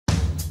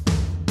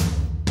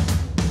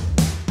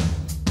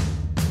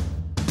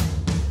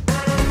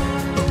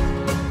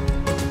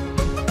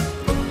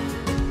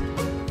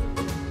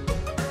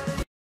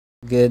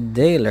Good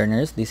day,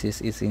 learners. This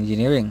is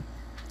Engineering.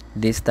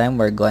 This time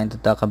we're going to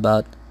talk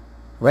about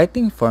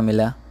writing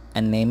formula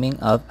and naming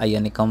of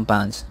ionic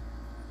compounds.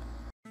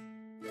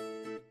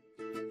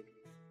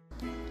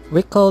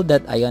 Recall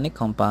that ionic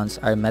compounds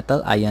are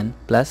metal ion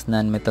plus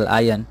non-metal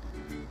ion.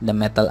 The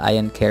metal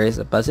ion carries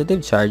a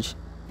positive charge,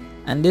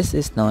 and this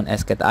is known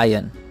as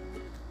cation.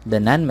 The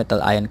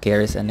non-metal ion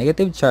carries a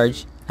negative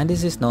charge, and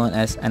this is known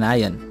as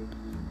anion.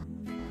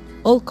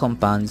 All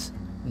compounds,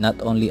 not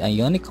only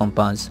ionic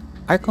compounds,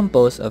 are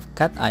composed of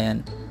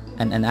cation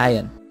and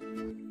anion.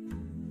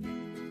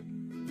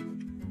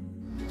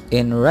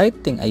 In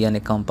writing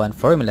ionic compound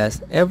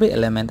formulas, every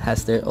element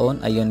has their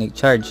own ionic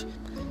charge.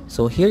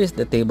 So here is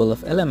the table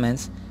of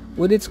elements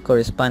with its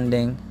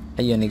corresponding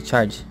ionic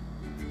charge.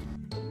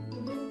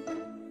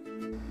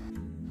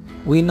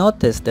 We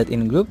notice that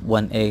in group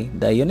 1A,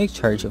 the ionic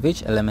charge of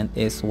each element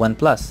is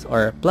 1 plus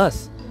or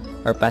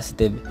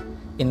positive.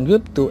 In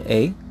group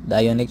 2A, the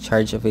ionic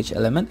charge of each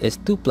element is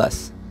 2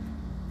 plus.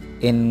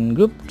 In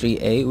group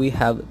 3A, we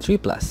have 3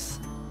 plus.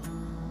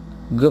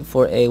 Group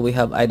 4A, we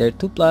have either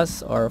 2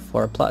 plus or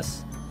 4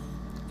 plus.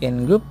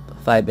 In group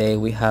 5A,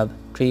 we have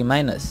 3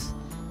 minus.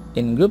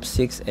 In group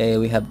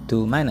 6A, we have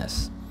 2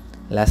 minus.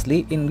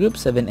 Lastly, in group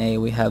 7A,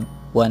 we have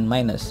 1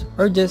 minus,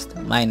 or just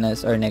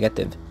minus or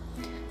negative.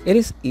 It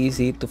is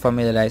easy to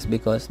familiarize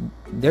because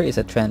there is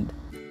a trend.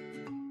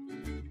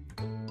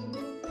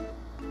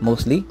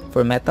 Mostly,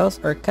 for metals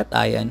or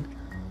cation,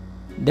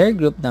 their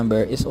group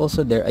number is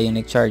also their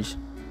ionic charge,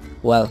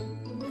 while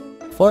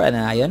for an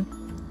anion,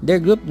 their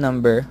group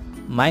number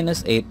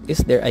 -8 is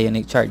their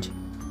ionic charge.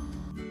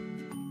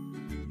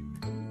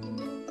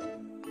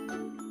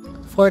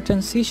 For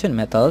transition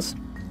metals,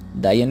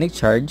 the ionic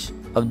charge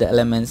of the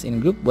elements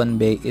in group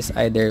 1B is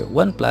either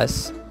 1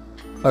 plus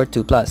or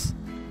 2 plus.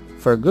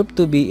 For group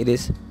 2B, it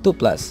is 2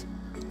 plus,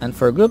 and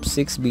for group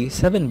 6B,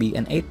 7B,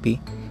 and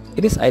 8B,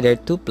 it is either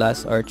 2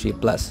 plus or 3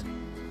 plus.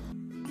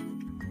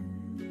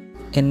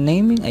 In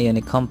naming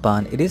ionic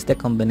compound, it is the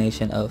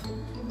combination of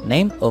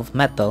name of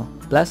metal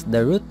plus the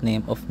root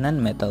name of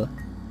nonmetal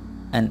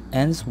and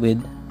ends with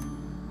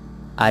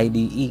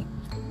IDE.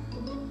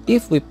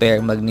 If we pair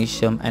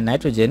magnesium and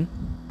nitrogen,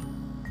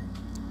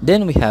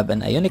 then we have an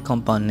ionic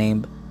compound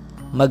named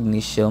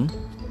magnesium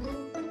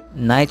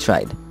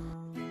nitride.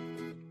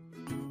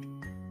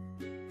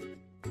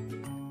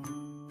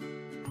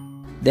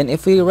 Then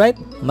if we write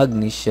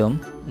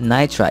magnesium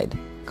nitride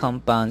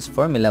compound's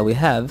formula, we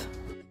have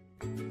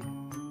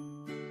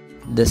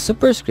the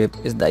superscript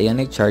is the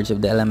ionic charge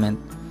of the element.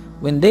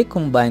 When they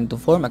combine to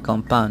form a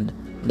compound,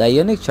 the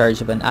ionic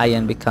charge of an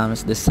ion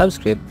becomes the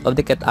subscript of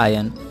the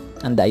cation,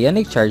 and the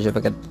ionic charge of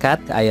a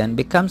cation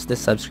becomes the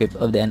subscript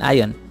of the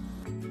anion.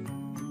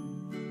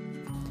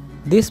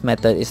 This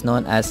method is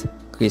known as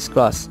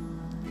crisscross.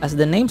 As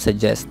the name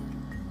suggests,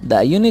 the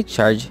ionic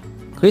charge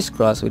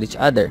crisscross with each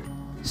other.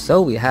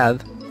 So we have.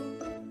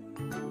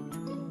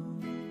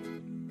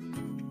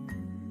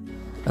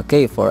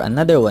 Okay, for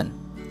another one.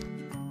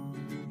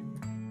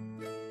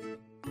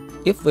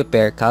 If we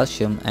pair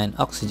calcium and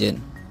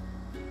oxygen,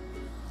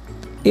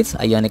 its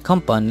ionic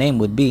compound name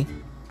would be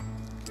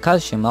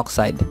calcium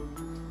oxide.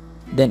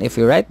 Then if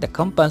we write the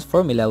compound's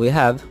formula, we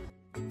have,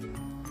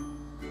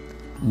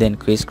 then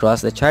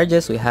crisscross the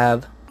charges, we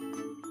have,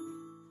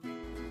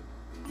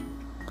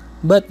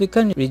 but we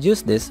can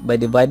reduce this by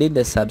dividing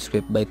the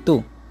subscript by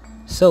 2.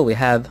 So we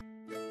have.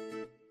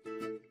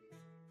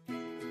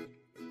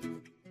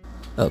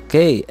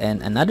 Okay,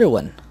 and another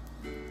one.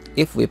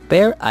 If we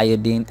pair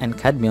iodine and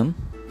cadmium,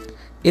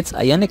 its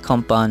ionic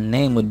compound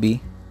name would be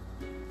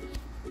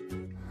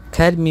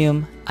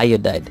cadmium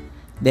iodide.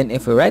 Then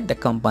if we write the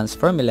compound's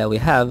formula, we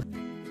have,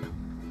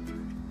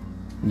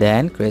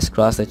 then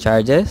crisscross the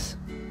charges,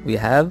 we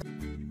have,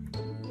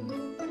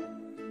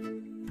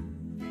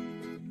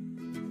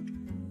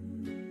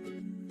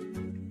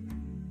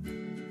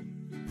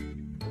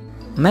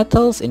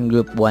 metals in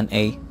group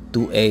 1A,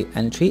 2A,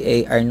 and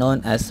 3A are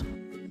known as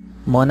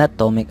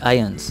monatomic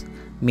ions,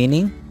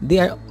 meaning they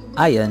are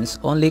ions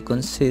only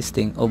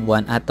consisting of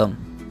one atom,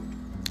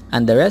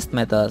 and the rest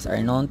metals are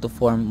known to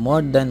form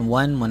more than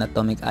one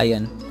monatomic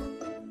ion.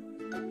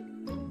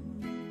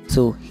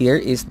 So here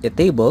is a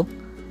table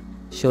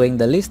showing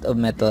the list of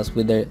metals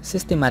with their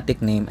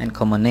systematic name and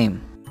common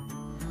name.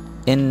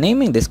 In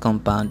naming this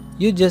compound,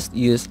 you just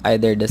use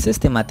either the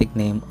systematic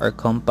name or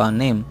compound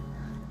name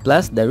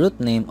plus the root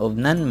name of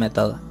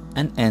nonmetal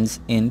and ends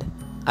in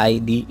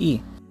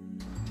IDE.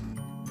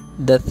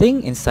 The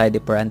thing inside the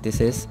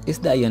parenthesis is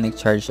the ionic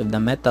charge of the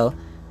metal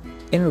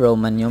in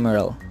Roman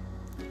numeral.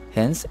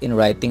 Hence, in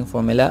writing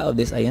formula of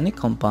this ionic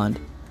compound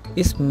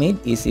is made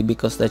easy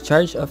because the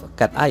charge of a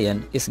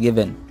cation is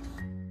given.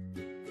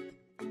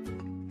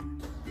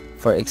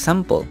 For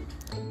example,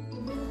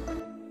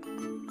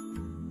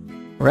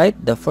 write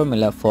the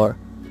formula for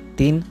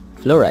tin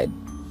fluoride.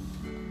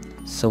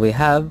 So we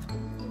have,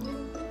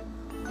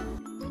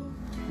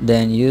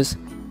 then use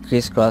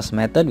crisscross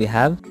method, we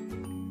have,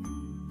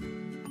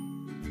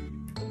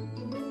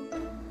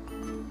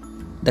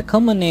 the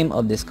common name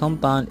of this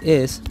compound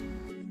is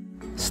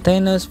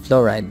stannous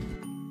fluoride.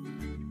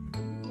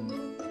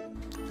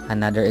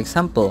 Another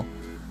example.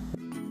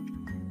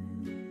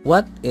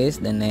 What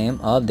is the name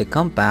of the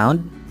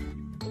compound?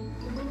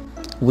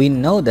 We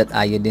know that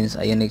iodine's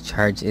ionic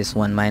charge is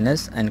 1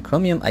 minus and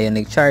chromium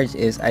ionic charge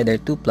is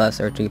either 2 plus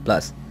or 3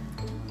 plus.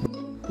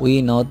 We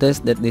notice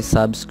that the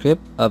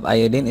subscript of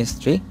iodine is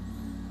 3,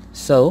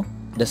 so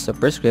the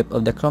superscript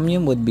of the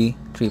chromium would be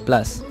 3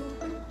 plus.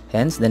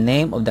 Hence, the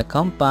name of the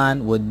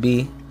compound would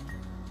be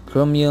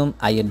chromium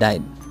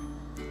iodide.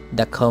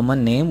 The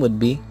common name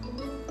would be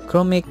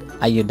chromic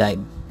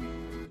iodide.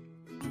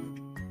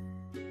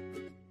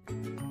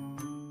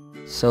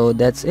 So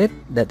that's it.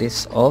 That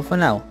is all for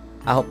now.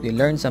 I hope you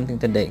learned something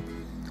today.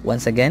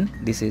 Once again,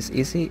 this is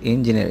Easy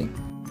Engineering.